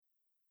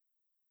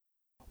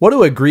What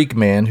do a Greek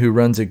man who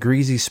runs a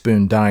Greasy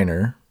Spoon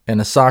diner,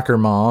 and a soccer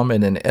mom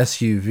in an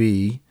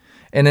SUV,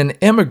 and an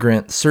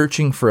immigrant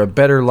searching for a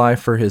better life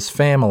for his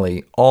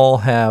family all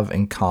have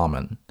in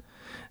common?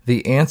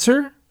 The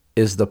answer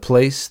is the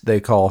place they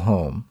call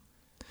home.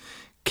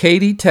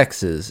 Katy,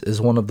 Texas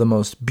is one of the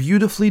most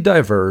beautifully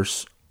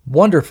diverse,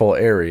 wonderful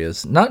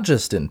areas, not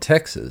just in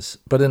Texas,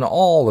 but in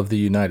all of the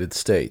United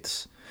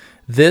States.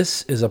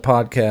 This is a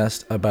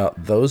podcast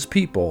about those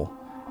people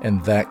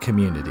and that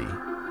community.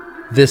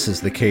 This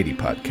is the Katy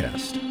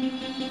Podcast.